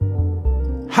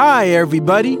Hi,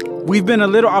 everybody. We've been a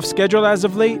little off schedule as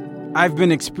of late. I've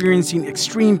been experiencing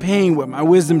extreme pain with my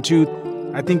wisdom tooth.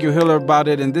 I think you'll hear about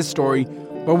it in this story.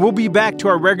 But we'll be back to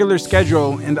our regular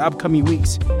schedule in the upcoming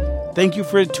weeks. Thank you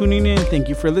for tuning in. Thank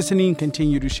you for listening.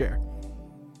 Continue to share.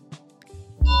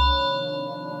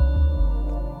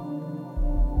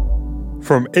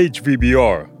 From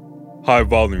HVBR, High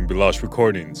Volume Bilash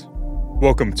Recordings,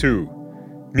 welcome to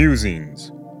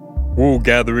Musings, Wool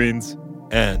Gatherings,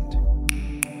 and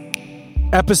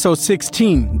Episode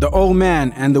 16, The Old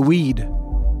Man and the Weed.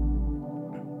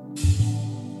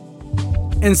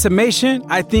 In summation,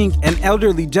 I think an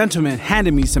elderly gentleman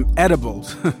handed me some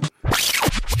edibles.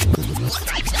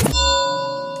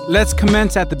 Let's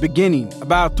commence at the beginning.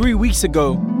 About 3 weeks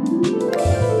ago,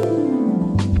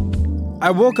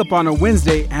 I woke up on a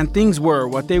Wednesday and things were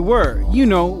what they were. You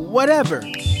know, whatever.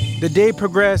 The day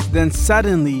progressed, then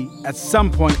suddenly, at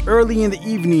some point early in the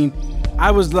evening,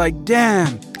 I was like,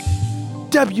 damn,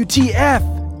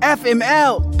 WTF,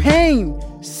 FML, pain,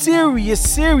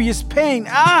 serious pain.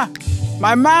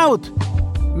 My mouth,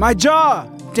 my jaw,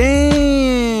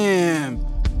 damn.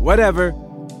 Whatever,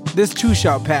 this too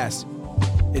shall pass.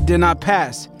 It did not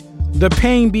pass. The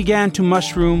pain began to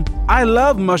mushroom. I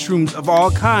love mushrooms of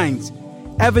all kinds.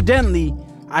 Evidently,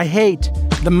 I hate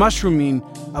the mushrooming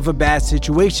of a bad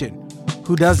situation.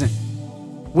 Who doesn't?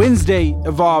 Wednesday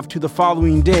evolved to the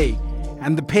following day,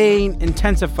 and the pain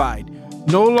intensified.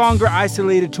 No longer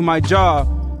isolated to my jaw,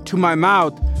 to my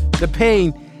mouth, the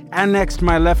pain annexed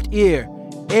my left ear,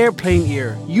 airplane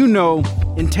ear. You know,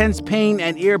 intense pain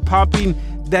and ear popping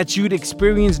that you'd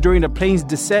experience during a plane's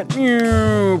descent.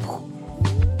 The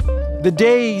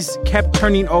days kept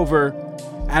turning over,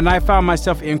 and I found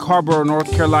myself in Carborough,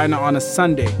 North Carolina on a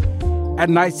Sunday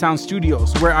at Night Sound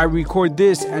Studios, where I record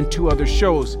this and 2 other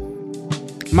shows.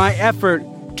 My effort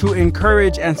to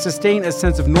encourage and sustain a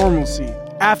sense of normalcy.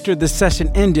 After the session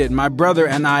ended, my brother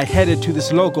and I headed to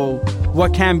this local,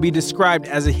 what can be described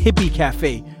as a hippie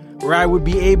cafe, where I would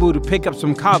be able to pick up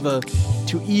some kava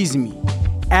to ease me.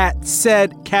 At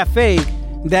said cafe,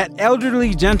 that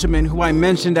elderly gentleman who I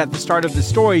mentioned at the start of the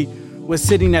story was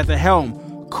sitting at the helm,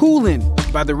 cooling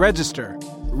by the register.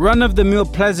 Run-of-the-mill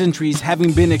pleasantries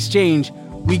having been exchanged,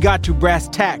 we got to brass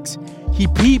tacks. He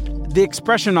peeped the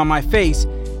expression on my face,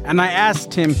 and I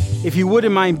asked him if he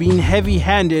wouldn't mind being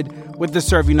heavy-handed with the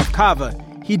serving of kava.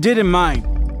 He didn't mind.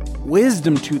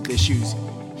 Wisdom tooth issues.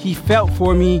 He felt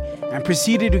for me and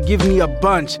proceeded to give me a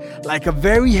bunch, like a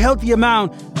very healthy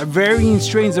amount of varying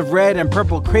strains of red and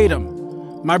purple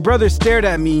kratom. My brother stared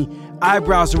at me,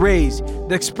 eyebrows raised.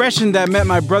 The expression that met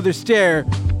my brother's stare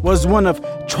was one of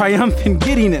triumphant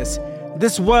giddiness.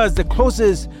 This was the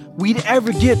closest we'd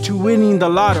ever get to winning the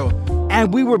lotto,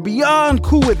 and we were beyond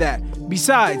cool with that.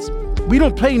 Besides, we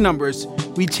don't play numbers,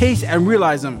 we taste and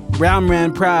realize them. Round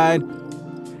ran pride.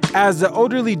 As the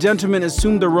elderly gentleman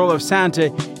assumed the role of Santa,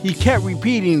 he kept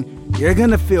repeating, "You're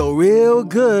gonna feel real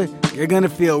good, you're gonna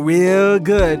feel real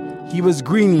good." He was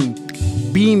grinning,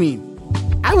 beaming.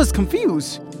 I was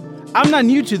confused. I'm not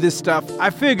new to this stuff. I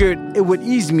figured it would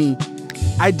ease me.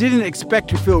 I didn't expect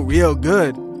to feel real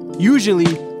good.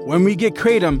 Usually, when we get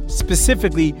kratom,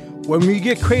 specifically when we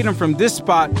get kratom from this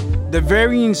spot, the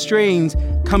varying strains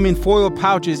come in foil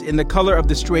pouches in the color of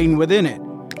the strain within it.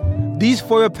 These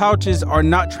foil pouches are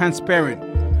not transparent.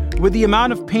 With the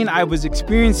amount of pain I was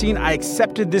experiencing, I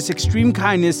accepted this extreme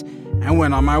kindness and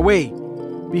went on my way.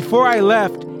 Before I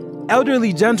left,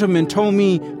 elderly gentleman told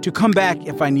me to come back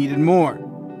if I needed more.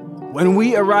 When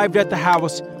we arrived at the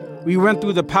house, we went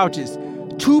through the pouches.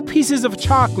 2 pieces of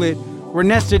chocolate were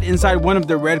nested inside one of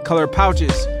the red color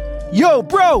pouches. Yo,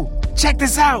 bro, check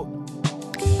this out.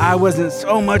 I was in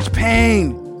so much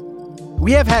pain.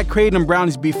 We have had kratom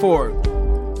brownies before.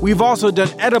 We've also done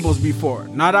edibles before.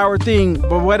 Not our thing,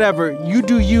 but whatever. You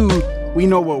do you. We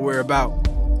know what we're about.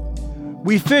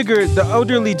 We figured the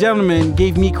elderly gentleman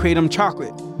gave me kratom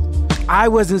chocolate. I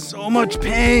was in so much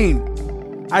pain.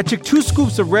 I took 2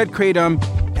 scoops of red kratom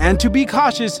and, to be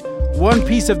cautious, 1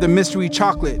 piece of the mystery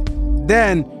chocolate.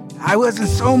 Then I was in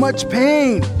so much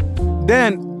pain.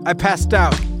 Then I passed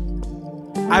out.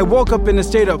 I woke up in a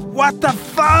state of, what the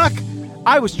fuck?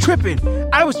 I was tripping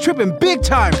big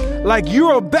time, like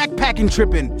Euro backpacking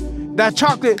tripping. That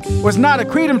chocolate was not a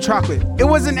kratom chocolate. It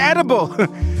was an edible.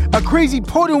 A crazy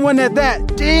potent one at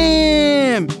that.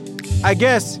 Damn. I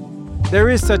guess there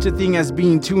is such a thing as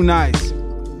being too nice.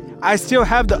 I still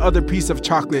have the other piece of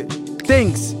chocolate.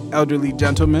 Thanks, elderly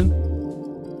gentleman.